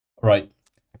Right.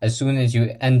 As soon as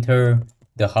you enter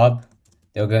the hub,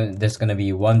 there's gonna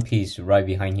be one piece right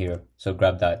behind here. So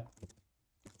grab that.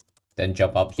 Then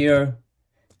jump up here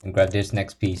and grab this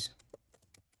next piece.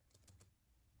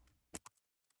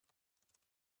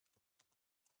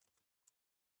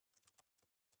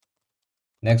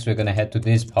 Next, we're gonna head to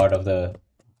this part of the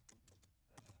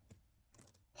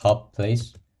hub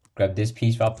place. Grab this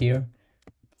piece up here.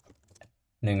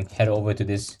 And then head over to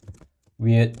this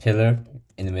weird pillar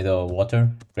in the middle of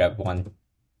water. Grab one.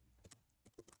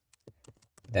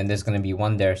 Then there's gonna be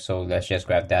one there, so let's just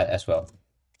grab that as well.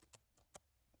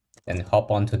 Then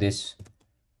hop onto this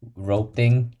rope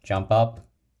thing, jump up,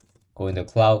 go in the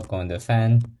cloud, go in the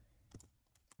fan,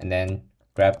 and then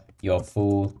grab your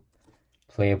full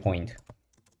player point.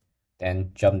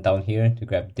 Then jump down here to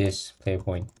grab this player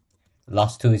point.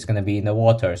 Last two is gonna be in the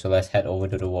water, so let's head over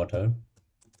to the water.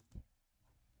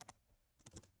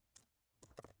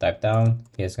 Dive down,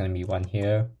 here's gonna be one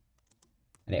here,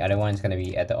 and the other one is gonna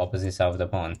be at the opposite side of the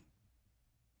pond.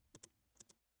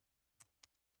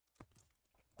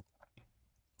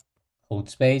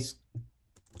 Hold space,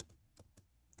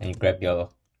 and you grab your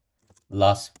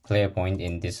last player point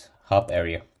in this hub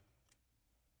area.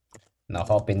 Now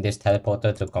hop in this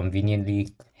teleporter to conveniently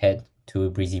head to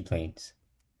Breezy Plains.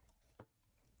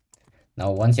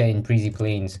 Now once you're in Breezy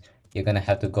Plains, you're gonna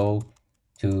have to go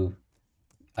to,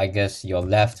 I guess, your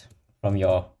left from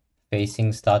your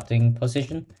facing starting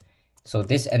position. So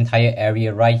this entire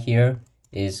area right here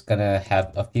is gonna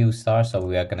have a few stars, so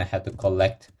we are gonna have to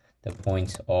collect the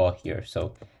points all here.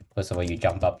 So first of all, you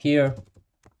jump up here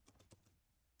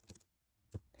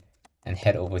and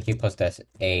head over here because there's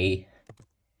a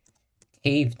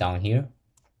cave down here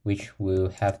which will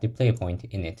have the player point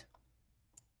in it.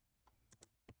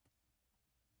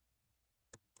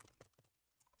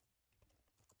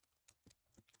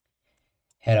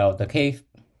 Head out the cave,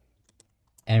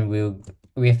 and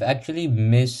we've actually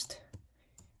missed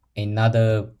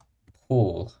another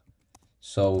pool,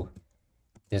 so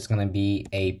there's gonna be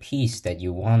a piece that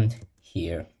you want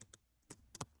here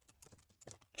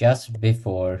just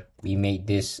before we made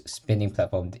this spinning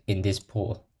platform in this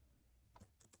pool.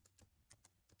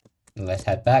 Let's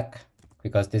head back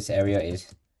because this area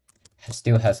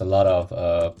still has a lot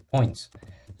of points,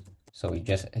 so we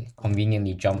just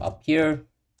conveniently jump up here,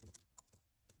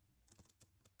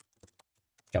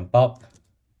 jump up,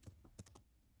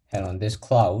 head on this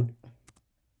cloud,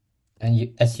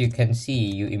 and as you can see,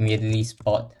 you immediately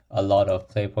spot a lot of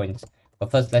play points.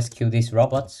 But first, let's kill these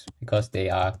robots because they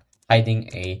are hiding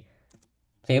a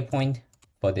player point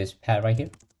for this pad right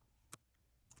here.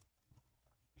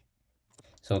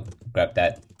 So grab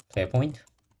that player point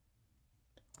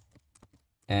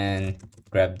and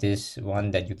grab this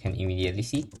one that you can immediately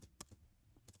see.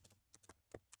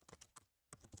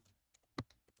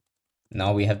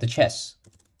 Now we have the chest.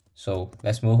 So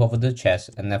let's move over to the chest,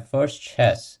 and the first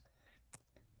chest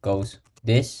goes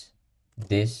this,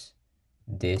 this,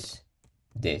 this,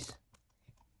 this.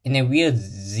 In a weird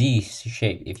Z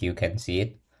shape, if you can see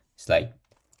it. It's like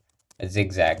a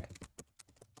zigzag.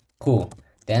 Cool.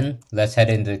 Then let's head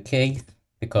into the cave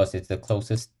because it's the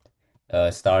closest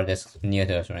star that's near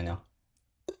to us right now.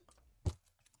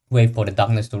 Wait for the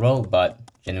darkness to roll, but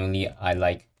generally I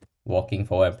like walking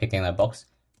forward and picking a box.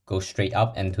 Go straight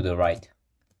up and to the right.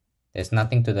 There's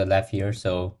nothing to the left here,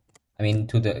 so I mean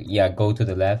go to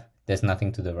the left. There's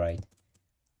nothing to the right.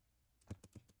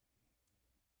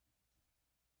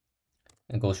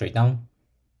 And go straight down.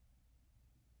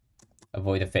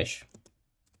 Avoid the fish.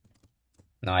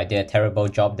 Now I did a terrible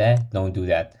job there. Don't do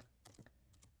that.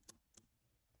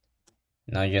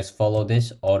 Now just follow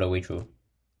this all the way through.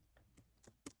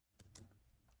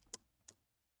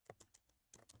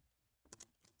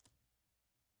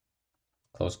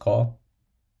 Close call.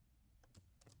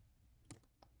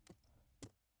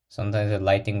 Sometimes the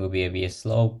lighting will be a bit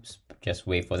slow. Just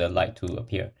wait for the light to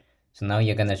appear. So now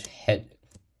you're gonna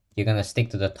stick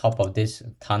to the top of this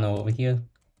tunnel over here.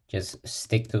 Just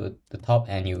stick to the top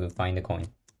and you will find the coin.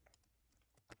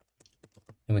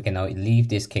 And we can now leave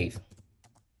this cave.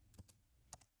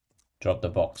 Drop the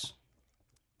box.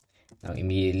 Now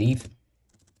immediately leave.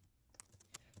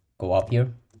 Go up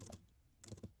here.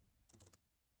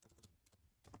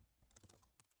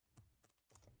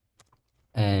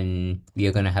 And we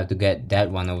are gonna have to get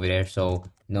that one over there. So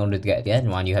in order to get that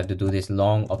one, you have to do this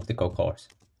long obstacle course.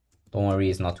 Don't worry,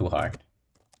 it's not too hard.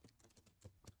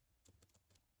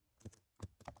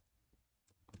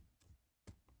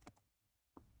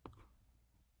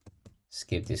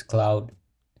 Skip this cloud.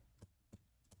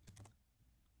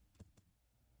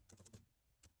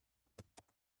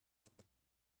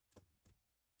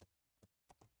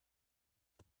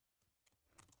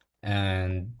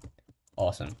 And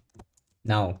awesome.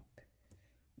 Now,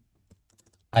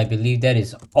 I believe that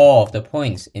is all of the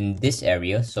points in this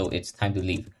area, so it's time to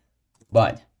leave.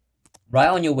 But right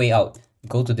on your way out,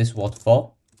 go to this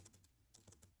waterfall.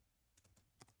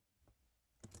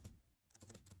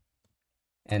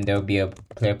 And there will be a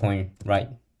player point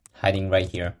hiding right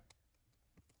here.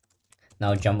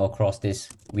 Now jump across this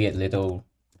weird little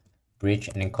bridge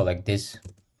and then collect this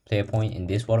player point in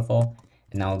this waterfall.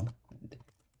 And now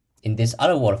in this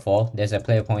other waterfall, there's a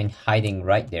player point hiding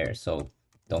right there, so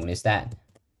don't miss that.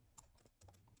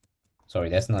 Sorry,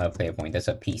 that's not a player point, that's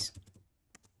a piece.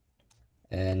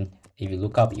 And if you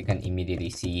look up, you can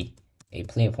immediately see a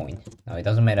player point. Now it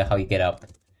doesn't matter how you get up.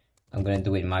 I'm gonna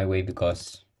do it my way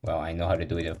because, well, I know how to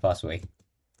do it the fast way.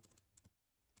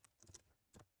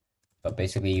 But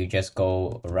basically you just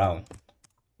go around.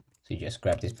 So you just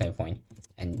grab this player point.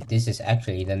 And this is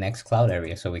actually the next cloud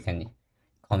area, so we can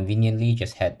conveniently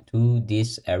just head to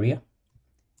this area.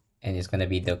 And it's gonna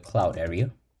be the cloud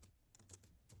area.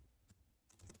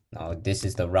 Now this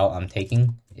is the route I'm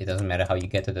taking. It doesn't matter how you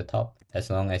get to the top, as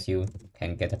long as you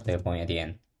can get a player point at the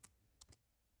end.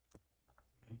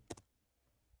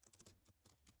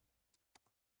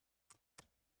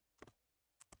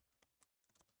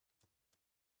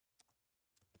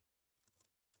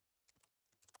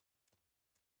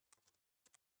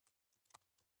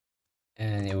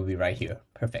 And it will be right here.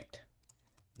 Perfect.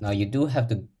 Now you do have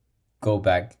to go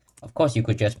back. Of course you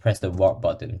could just press the warp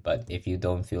button, but if you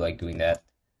don't feel like doing that,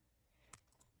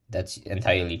 that's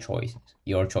entirely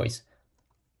your choice.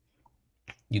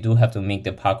 You do have to make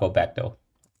the parkour back though,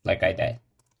 like I did.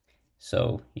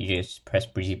 So you just press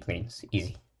Breezy Plains,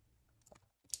 easy.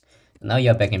 Now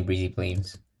you're back in Breezy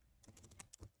Plains.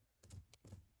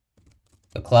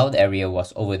 The cloud area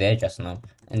was over there just now,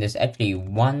 and there's actually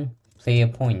one player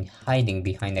point hiding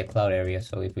behind that cloud area.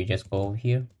 So if we just go over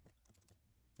here,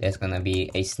 there's gonna be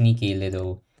a sneaky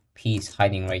little piece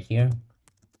hiding right here.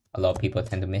 A lot of people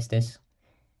tend to miss this,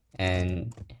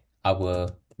 and our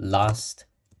last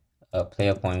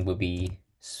player point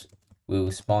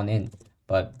will spawn in.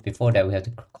 But before that, we have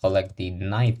to collect the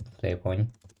 9th player point,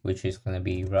 which is gonna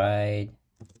be right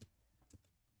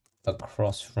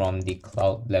across from the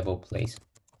cloud level place.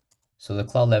 So the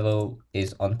cloud level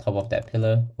is on top of that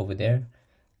pillar over there.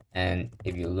 And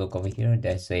if you look over here,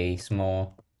 there's a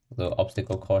small little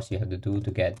obstacle course you have to do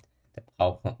to get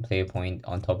the player point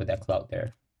on top of that cloud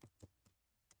there.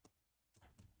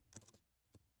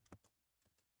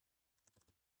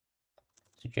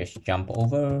 So just jump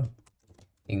over,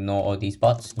 ignore all these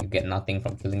bots, you get nothing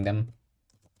from killing them.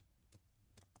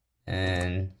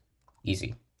 And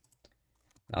easy.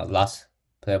 Now last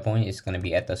player point is going to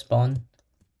be at the spawn,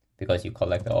 because you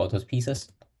collect all those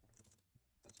pieces.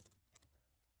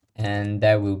 And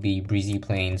that will be Breezy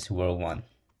Plains World 1.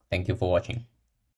 Thank you for watching.